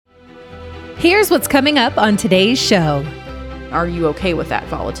Here's what's coming up on today's show. Are you okay with that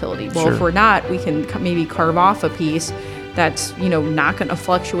volatility? Well, Sure. if we're not, we can maybe carve off a piece that's, not going to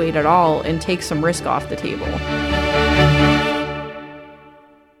fluctuate at all and take some risk off the table.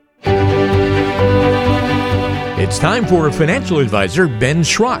 It's time for financial advisor Ben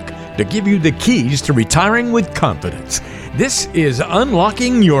Schrock to give you the keys to retiring with confidence. This is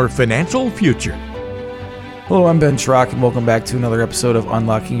Unlocking Your Financial Future. Hello, I'm Ben Schrock, and welcome back to another episode of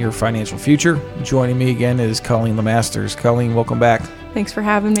Unlocking Your Financial Future. Joining me again is Colleen LeMasters. Colleen, welcome back. Thanks for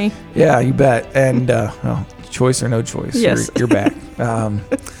having me. Yeah, you bet. And choice or no choice, Yes. you're back.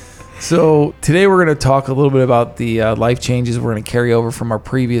 So today we're going to talk a little bit about the life changes we're going to carry over from our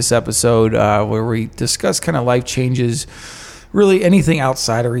previous episode where we discuss kind of life changes, really anything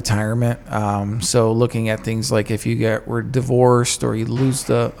outside of retirement. So looking at things like if were divorced, or you lose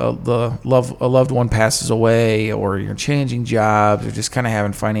a loved one passes away, or you're changing jobs, or just kind of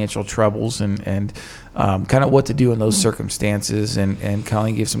having financial troubles, and kind of what to do in those circumstances. And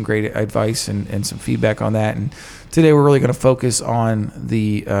Colleen gave some great advice and some feedback on that. And today we're really going to focus on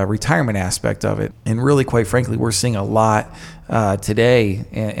the retirement aspect of it. And really, quite frankly, we're seeing a lot today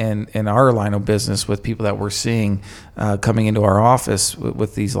in our line of business with people that we're seeing coming into our office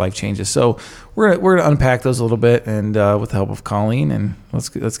with these life changes. So we're going to unpack those a little bit, and with the help of Colleen, and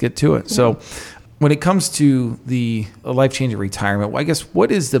let's get to it. So when it comes to the life change of retirement, I guess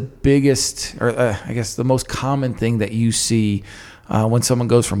what is the biggest, or I guess the most common thing that you see when someone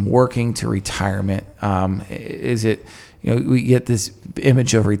goes from working to retirement? Is it, we get this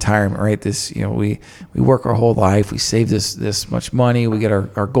image of retirement, right? This, we work our whole life, we save this much money, we get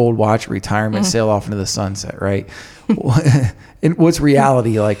our gold watch, retirement, sail off into the sunset, right? And what's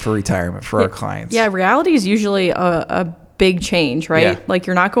reality like for retirement for our clients? Yeah, reality is usually a big change, right? Yeah. Like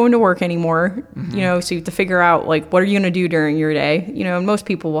you're not going to work anymore, so you have to figure out like what are you going to do during your day? And most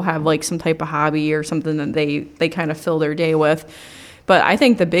people will have like some type of hobby or something that they kind of fill their day with. But I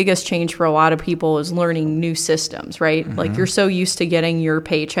think the biggest change for a lot of people is learning new systems, right? Like you're so used to getting your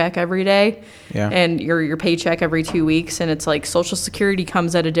paycheck every day, and your paycheck every 2 weeks, and it's like Social Security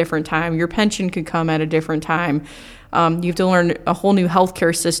comes at a different time, your pension could come at a different time. You have to learn a whole new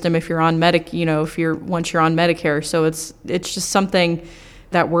healthcare system if you're on once you're on Medicare. So it's just something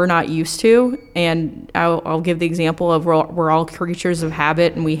that we're not used to. And I'll give the example of we're all creatures of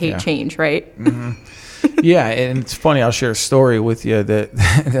habit, and we hate change, right? Yeah, and it's funny. I'll share a story with you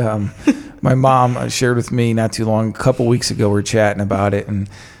that my mom shared with me not too long. A couple weeks ago, we were chatting about it, and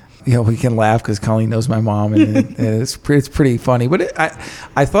we can laugh because Colleen knows my mom, and it's pretty funny. But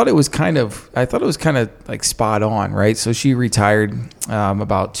I thought it was kind of like spot on, right? So she retired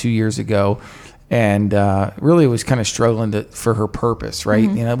about 2 years ago, and really was kind of struggling for her purpose, right?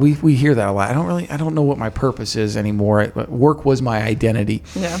 We hear that a lot. I don't know what my purpose is anymore. Work was my identity.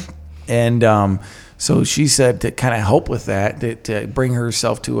 Yeah. And so she said to kind of help with that, to bring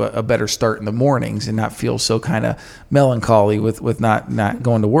herself to a better start in the mornings and not feel so kind of melancholy with not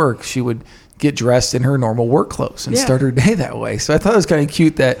going to work, she would get dressed in her normal work clothes and start her day that way. So I thought it was kind of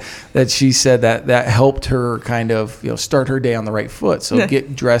cute that she said that helped her kind of start her day on the right foot. So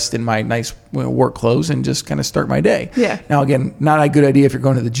get dressed in my nice work clothes and just kind of start my day. Yeah. Now again, not a good idea if you're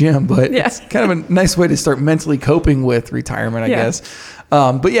going to the gym, but it's kind of a nice way to start mentally coping with retirement, I guess.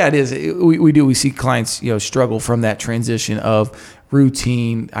 But yeah, it is. We see clients, struggle from that transition of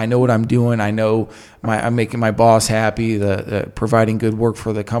routine. I know what I'm doing. I know I'm making my boss happy, the providing good work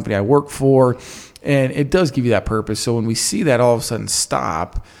for the company I work for. And it does give you that purpose. So when we see that all of a sudden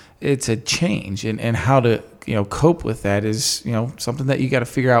stop, it's a change, and how to cope with that is something that you got to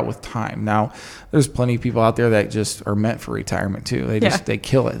figure out with time. Now, there's plenty of people out there that just are meant for retirement too. They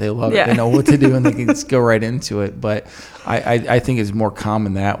kill it. They love it. They know what to do, and they can just go right into it. But I think it's more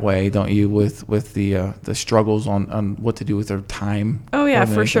common that way, don't you? With the struggles on what to do with their time. Oh yeah,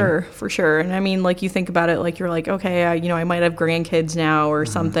 for sure. And I mean, like you think about it, like you're like, okay, I might have grandkids now or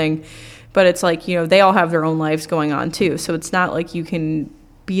something, but it's like they all have their own lives going on too. So it's not like you can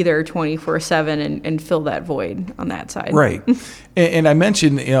be there 24/7 and fill that void on that side. Right. And I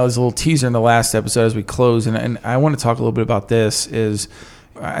mentioned, as a little teaser in the last episode as we close, and I want to talk a little bit about this, is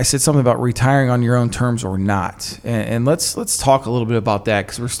I said something about retiring on your own terms or not. And let's talk a little bit about that,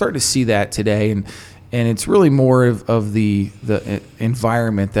 because we're starting to see that today. And it's really more of the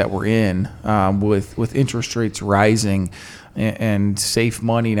environment that we're in, with interest rates rising, and safe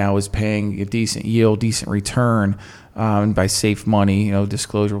money now is paying a decent yield, decent return. And by safe money,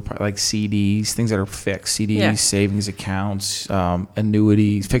 disclosure like CDs, things that are fixed, CDs, savings accounts,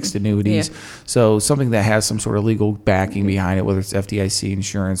 annuities, fixed annuities. Yeah. So something that has some sort of legal backing behind it, whether it's FDIC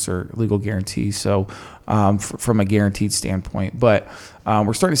insurance or legal guarantee. So from a guaranteed standpoint. But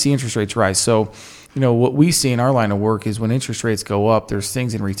we're starting to see interest rates rise. So, what we see in our line of work is when interest rates go up, there's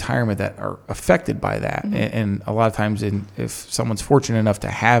things in retirement that are affected by that. Mm-hmm. And a lot of times if someone's fortunate enough to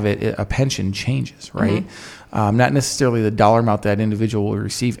have it, a pension changes, right? Mm-hmm. Not necessarily the dollar amount that individual will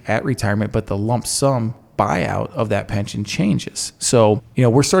receive at retirement, but the lump sum buyout of that pension changes. So,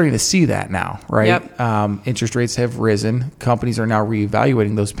 we're starting to see that now, right? Yep. Interest rates have risen. Companies are now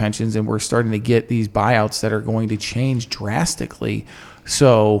reevaluating those pensions, and we're starting to get these buyouts that are going to change drastically.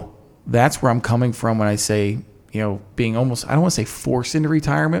 So that's where I'm coming from when I say, being almost, I don't want to say forced into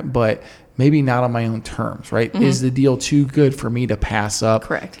retirement, but maybe not on my own terms, right? Mm-hmm. Is the deal too good for me to pass up?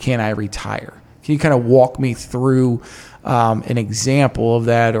 Correct. Can I retire? Can you kind of walk me through an example of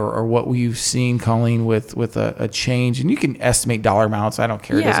that, or what you've seen, Colleen, with a change? And you can estimate dollar amounts. I don't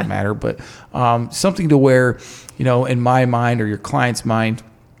care. It doesn't matter. But something to where, in my mind or your client's mind,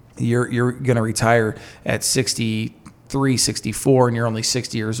 you're going to retire at 63, 64, and you're only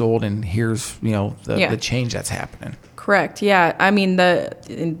 60 years old, and here's, the change that's happening. Correct. Yeah. I mean,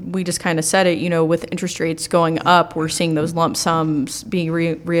 we just kind of said it, with interest rates going up, we're seeing those lump sums being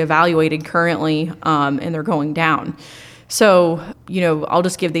reevaluated currently, and they're going down. So, I'll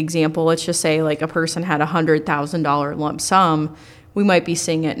just give the example. Let's just say like a person had $100,000 lump sum. We might be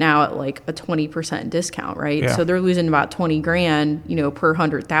seeing it now at like a 20% discount, right? Yeah. So they're losing about $20,000, per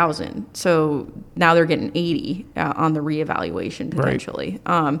 100,000. So now they're getting 80 on the reevaluation potentially,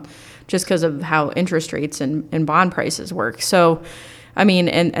 just because of how interest rates and bond prices work. So, I mean,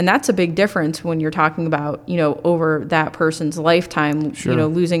 and that's a big difference when you're talking about, over that person's lifetime, sure.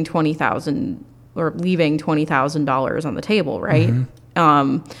 Losing $20,000 or leaving $20,000 on the table, right?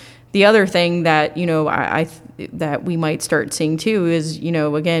 Mm-hmm. The other thing that, that we might start seeing too is,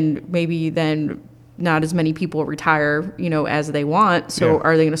 again, maybe then not as many people retire, as they want. So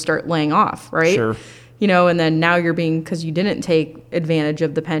are they going to start laying off, right? Sure. And then now because you didn't take advantage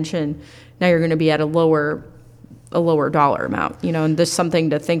of the pension, now you're going to be at a lower dollar amount, and there's something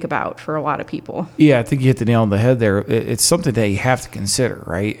to think about for a lot of people. Yeah, I think you hit the nail on the head there. It's something that you have to consider,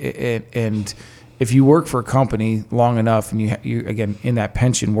 right? And if you work for a company long enough, and you again, in that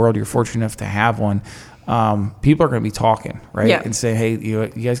pension world, you're fortunate enough to have one, people are going to be talking, right? Yeah. And say, hey, you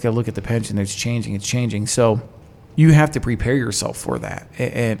guys got to look at the pension. It's changing. So you have to prepare yourself for that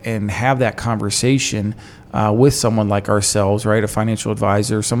and have that conversation with someone like ourselves, right? A financial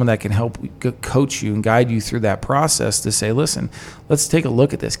advisor, someone that can help coach you and guide you through that process to say, listen, let's take a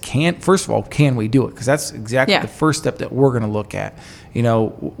look at this. First of all, can we do it? Because that's exactly the first step that we're going to look at.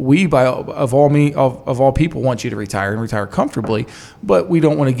 We of all people want you to retire and retire comfortably, but we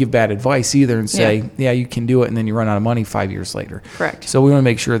don't want to give bad advice either and say, you can do it, and then you run out of money 5 years later. Correct. So we want to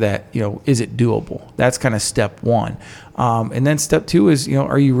make sure that, is it doable? That's kind of step one. And then step two is,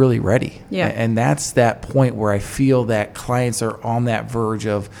 are you really ready? Yeah. And that's that point where I feel that clients are on that verge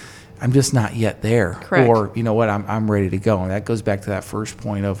of, I'm just not yet there. Correct. Or, you know what, I'm ready to go. And that goes back to that first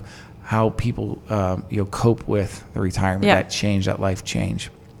point of how people, cope with the retirement, that change, that life change.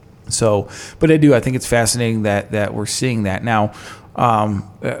 So, but I think it's fascinating that we're seeing that now.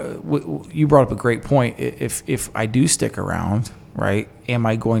 You brought up a great point. If I do stick around, right, am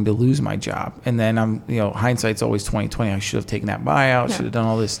I going to lose my job? And then hindsight's always 20/20. I should have taken that buyout, should have done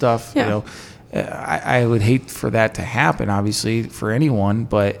all this stuff. Yeah. I would hate for that to happen, obviously, for anyone,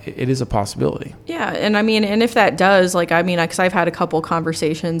 but it is a possibility. Yeah, and I mean, and if that does, because I've had a couple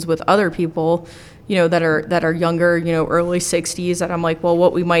conversations with other people, that are younger, early 60s, that I'm like, well,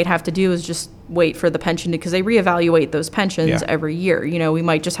 what we might have to do is just wait for the pension, because they reevaluate those pensions every year. We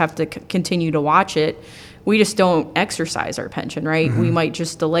might just have to continue to watch it. We just don't exercise our pension, right? Mm-hmm. We might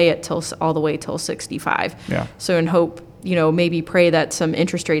just delay it all the way till 65. Yeah. So in hope, maybe pray that some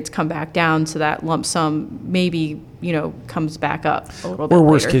interest rates come back down so that lump sum maybe, comes back up a little bit. Or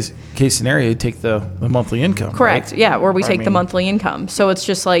worst case scenario, you take the monthly income. Correct. Right? Yeah. Or we take the monthly income. So it's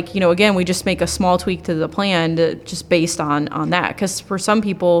just like, again, we just make a small tweak to the plan just based on that. Because for some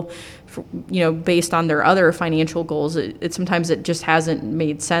people, based on their other financial goals, sometimes it just hasn't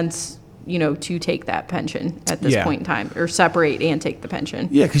made sense to take that pension at this point in time, or separate and take the pension.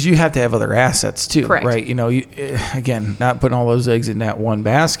 Yeah, because you have to have other assets too, correct, right? Again, not putting all those eggs in that one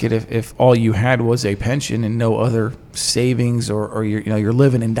basket. If all you had was a pension and no other savings, or you're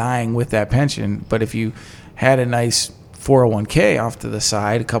living and dying with that pension, but if you had a nice 401k off to the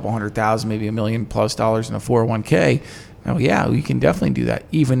side, a couple $100,000, maybe $1 million+ in a 401k. Oh yeah, you can definitely do that,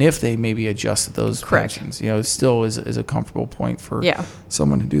 even if they maybe adjusted those pensions. It still is a comfortable point for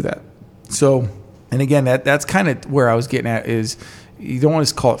someone to do that. So, and again, that's kind of where I was getting at is, you don't want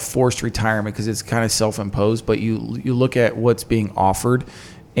to call it forced retirement because it's kind of self-imposed, but you look at what's being offered,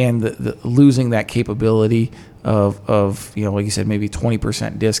 and the losing that capability of like you said, maybe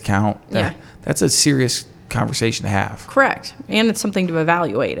 20% discount. That's a serious conversation to have. Correct. And it's something to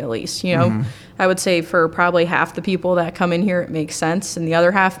evaluate, at least. I would say for probably half the people that come in here, it makes sense, and the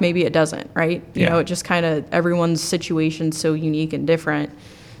other half, maybe it doesn't, right? It just kind of, everyone's situation's so unique and different.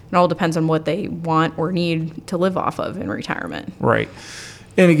 It all depends on what they want or need to live off of in retirement. Right.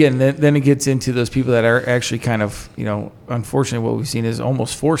 And again, then it gets into those people that are actually kind of, unfortunately what we've seen is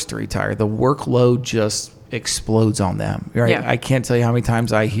almost forced to retire. The workload just explodes on them, right? Yeah. I can't tell you how many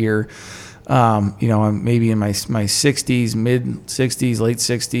times I hear, I'm maybe in my 60s, mid 60s, late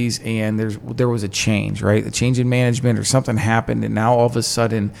 60s, and there was a change, right? A change in management or something happened, and now all of a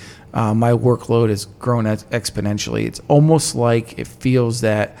sudden my workload has grown exponentially. It's almost like it feels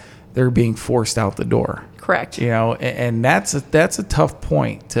that they're being forced out the door. Correct. And that's a tough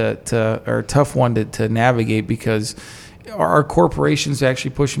point or a tough one to navigate, because are corporations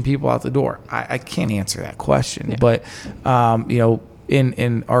actually pushing people out the door? I can't answer that question, but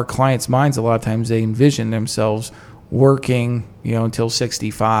in our clients' minds, a lot of times they envision themselves working, until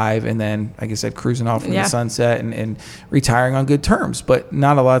 65, and then, like I said, cruising off in the sunset and retiring on good terms. But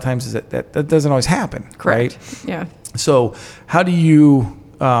not a lot of times that doesn't always happen. Correct. Right? Yeah. So how do you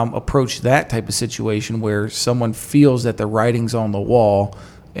approach that type of situation where someone feels that the writing's on the wall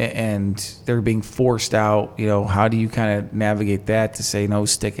and they're being forced out? How do you kind of navigate that to say, no,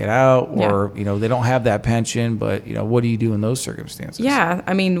 stick it out, or they don't have that pension, but what do you do in those circumstances? Yeah,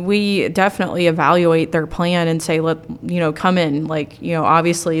 I mean, we definitely evaluate their plan and say, come in,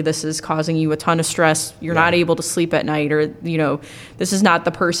 obviously this is causing you a ton of stress. You're not able to sleep at night, or this is not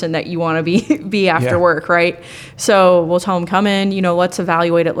the person that you want to be after work, right? So we'll tell them, come in, let's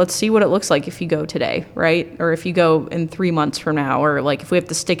evaluate it. Let's see what it looks like if you go today, right? Or if you go in 3 months from now, or if we have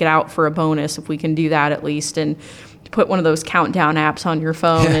to stick it out for a bonus, if we can do that at least, and put one of those countdown apps on your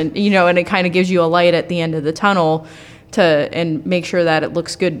phone, and and it kind of gives you a light at the end of the tunnel and make sure that it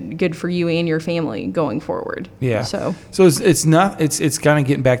looks good for you and your family going forward. Yeah. So it's kind of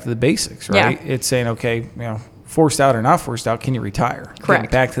getting back to the basics, right? Yeah. It's saying, okay, forced out or not forced out, can you retire? Correct. Getting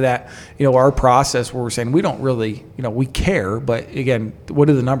back to that, our process where we're saying we don't really, we care, but again, what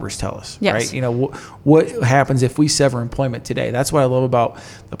do the numbers tell us, yes. right? What happens if we sever employment today? That's what I love about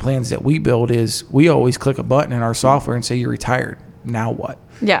the plans that we build is we always click a button in our software and say you're retired. Now what?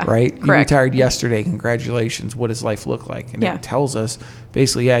 Yeah. Right? Correct. You retired yesterday. Congratulations. What does life look like? And it tells us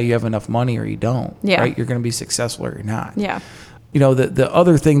basically, you have enough money or you don't. Yeah. Right? You're going to be successful or you're not. Yeah. The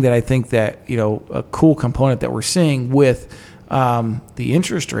other thing that I think that, a cool component that we're seeing with the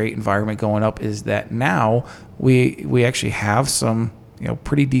interest rate environment going up is that now we actually have some,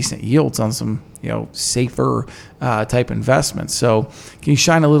 pretty decent yields on some, safer type investments. So can you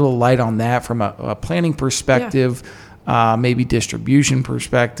shine a little light on that from a planning perspective, maybe distribution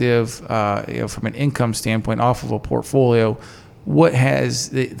perspective, from an income standpoint off of a portfolio? What has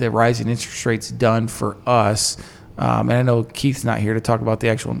the rise in interest rates done for us? And I know Keith's not here to talk about the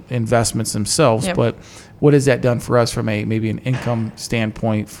actual investments themselves, but what has that done for us from maybe an income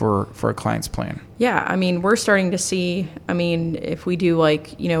standpoint for a client's plan? Yeah, I mean, we're starting to see, if we do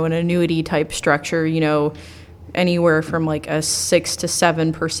an annuity type structure, anywhere from a 6 to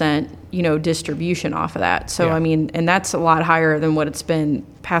 7%, distribution off of that. So, and that's a lot higher than what it's been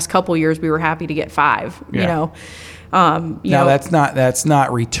past couple years. We were happy to get 5, Now that's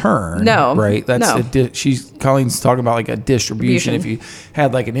not return. No, right? That's no. Colleen's talking about a distribution. If you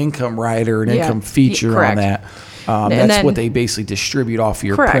had an income rider, an income feature on that, that's what they basically distribute off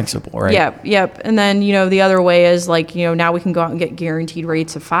your principal, right? Yep. And then the other way is now we can go out and get guaranteed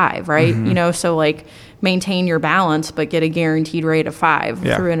rates of 5, right? Mm-hmm. So maintain your balance but get a guaranteed rate of 5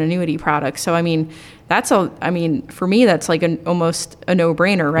 through an annuity product. So for me that's almost a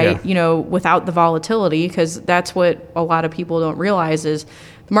no-brainer, right? Without the volatility, because that's what a lot of people don't realize is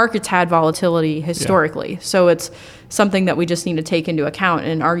the market's had volatility historically. So it's something that we just need to take into account.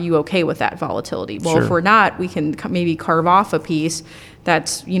 And are you okay with that volatility? Well, if we're not, we can maybe carve off a piece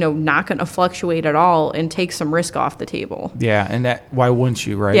that's not going to fluctuate at all and take some risk off the table. Yeah, and why wouldn't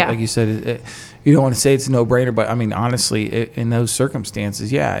you, right? Yeah. Like you said, you don't want to say it's a no-brainer, but honestly, in those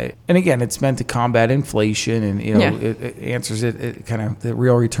circumstances, and again, it's meant to combat inflation, and it answers it kind of the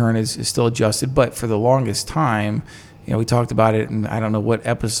real return is still adjusted, but for the longest time. We talked about it, and I don't know what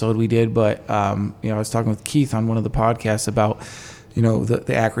episode we did, but I was talking with Keith on one of the podcasts about the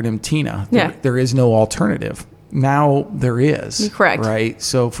acronym TINA. There is no alternative. Now there is. Correct. Right?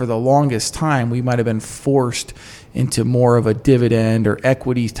 So for the longest time, we might have been forced into more of a dividend or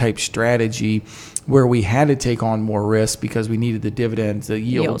equity type strategy where we had to take on more risk because we needed the dividends, the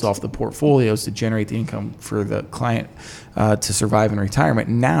yields off the portfolios to generate the income for the client to survive in retirement.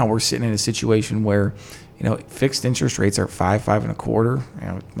 Now we're sitting in a situation where, fixed interest rates are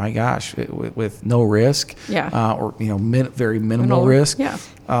 5.25%. My gosh, with no risk, or very minimal risk.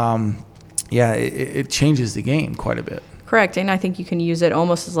 It changes the game quite a bit. Correct. And I think you can use it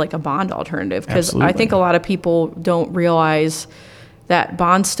almost as like a bond alternative, because I think a lot of people don't realize that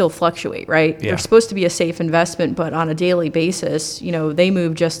bonds still fluctuate, right? They're supposed to be a safe investment, but on a daily basis, they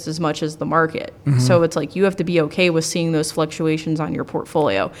move just as much as the market. So it's like you have to be okay with seeing those fluctuations on your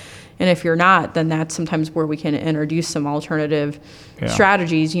portfolio. And if you're not, then that's sometimes where we can introduce some alternative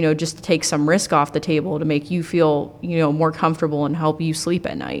strategies, just to take some risk off the table to make you feel, more comfortable and help you sleep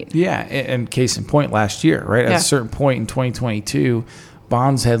at night. Yeah. And case in point, last year, right? At a certain point in 2022,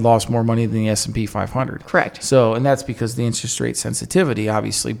 bonds had lost more money than the S&P 500. Correct. So, and that's because of the interest rate sensitivity,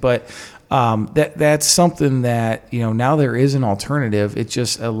 obviously. But that's something that, now there is an alternative. It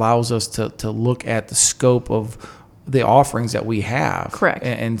just allows us to look at the scope of the offerings that we have. Correct.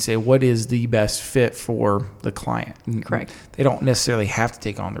 And say, what is the best fit for the client? Correct. They don't necessarily have to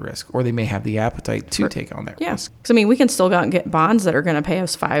take on the risk, or they may have the appetite to take on that risk. Because, we can still go out and get bonds that are going to pay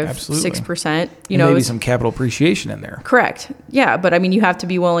us 5-6%. Maybe some capital appreciation in there. Correct. Yeah, but you have to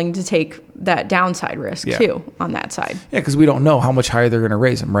be willing to take that downside risk too on that side. Yeah, because we don't know how much higher they're going to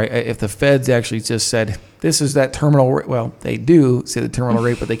raise them, right? If the Feds actually just said, this is that terminal rate, well, they do say the terminal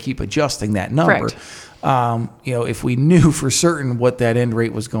rate, but they keep adjusting that number. Correct. If we knew for certain what that end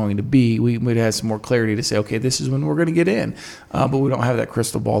rate was going to be, we would have some more clarity to say, okay, this is when we're going to get in. But we don't have that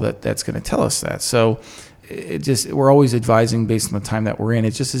crystal ball that's going to tell us that. So we're always advising based on the time that we're in.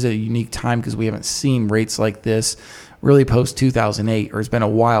 It just is a unique time because we haven't seen rates like this really post 2008, or it's been a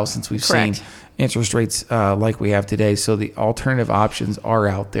while since we've seen interest rates like we have today. So the alternative options are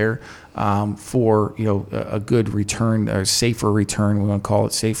out there for a good return, or safer return. We want to call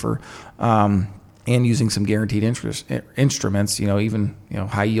it safer. And using some guaranteed interest instruments, even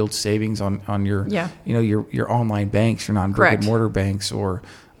high yield savings on your your online banks, your non brick and mortar banks, or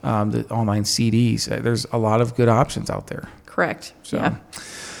the online CDs. There's a lot of good options out there. Correct. So,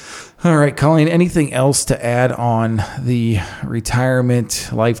 all right, Colleen. Anything else to add on the retirement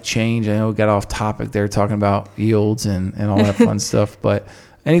life change? I know we got off topic there talking about yields and all that fun stuff, but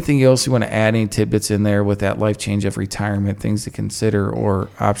anything else you want to add, any tidbits in there with that life change of retirement, things to consider or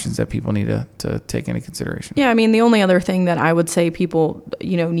options that people need to take into consideration? Yeah, the only other thing that I would say people,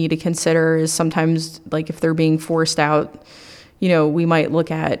 need to consider is sometimes, like, if they're being forced out, we might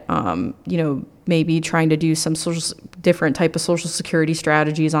look at, maybe trying to do some different type of Social Security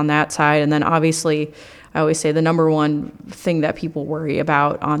strategies on that side. And then obviously, I always say the number one thing that people worry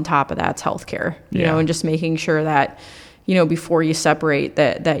about on top of that's healthcare, and just making sure that, before you separate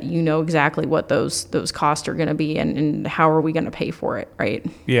that exactly what those costs are going to be and how are we going to pay for it, right?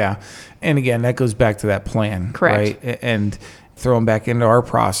 Yeah. And again, that goes back to that plan, correct, right? And throwing back into our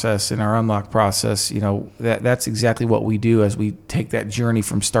process and our unlock process, that's exactly what we do as we take that journey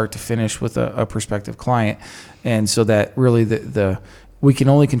from start to finish with a prospective client. And so that really we can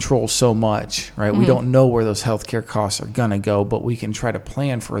only control so much, right? We don't know where those healthcare costs are going to go, but we can try to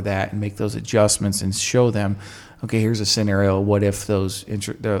plan for that and make those adjustments and show them, okay, here's a scenario. What if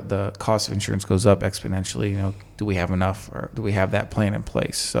the cost of insurance goes up exponentially? Do we have enough, or do we have that plan in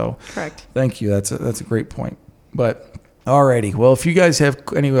place? So, correct. Thank you. That's a great point. But alrighty, well, if you guys have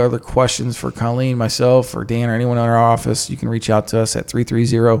any other questions for Colleen, myself, or Dan, or anyone in our office, you can reach out to us at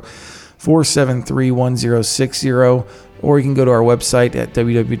 330-473-1060, or you can go to our website at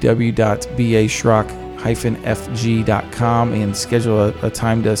www.baschrock-fg.com and schedule a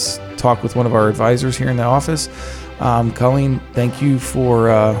time to talk with one of our advisors here in the office. Colleen, thank you for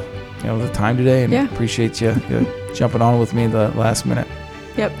the time today, and appreciate you jumping on with me the last minute.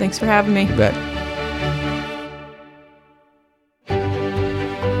 Yep, thanks for having me. You bet.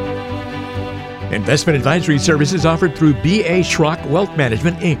 Investment advisory services offered through B.A. Schrock Wealth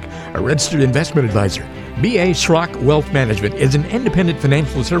Management, Inc., a registered investment advisor. B.A. Schrock Wealth Management is an independent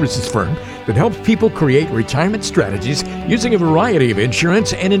financial services firm that helps people create retirement strategies using a variety of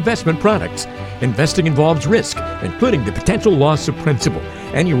insurance and investment products. Investing involves risk, including the potential loss of principal.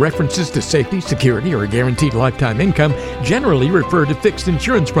 Any references to safety, security, or guaranteed lifetime income generally refer to fixed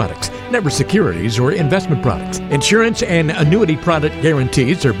insurance products, never securities or investment products. Insurance and annuity product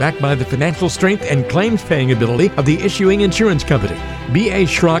guarantees are backed by the financial strength and claims-paying ability of the issuing insurance company. B.A.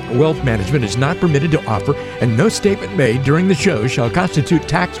 Schrock Wealth Management is not permitted to offer, and no statement made during the show shall constitute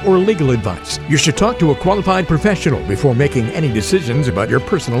tax or legal advice. You should talk to a qualified professional before making any decisions about your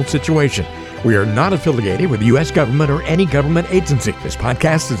personal situation. We are not affiliated with the U.S. government or any government agency. This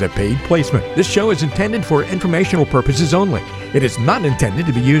podcast is a paid placement. This show is intended for informational purposes only. It is not intended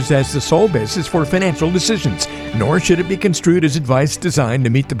to be used as the sole basis for financial decisions, nor should it be construed as advice designed to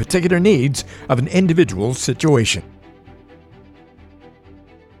meet the particular needs of an individual's situation.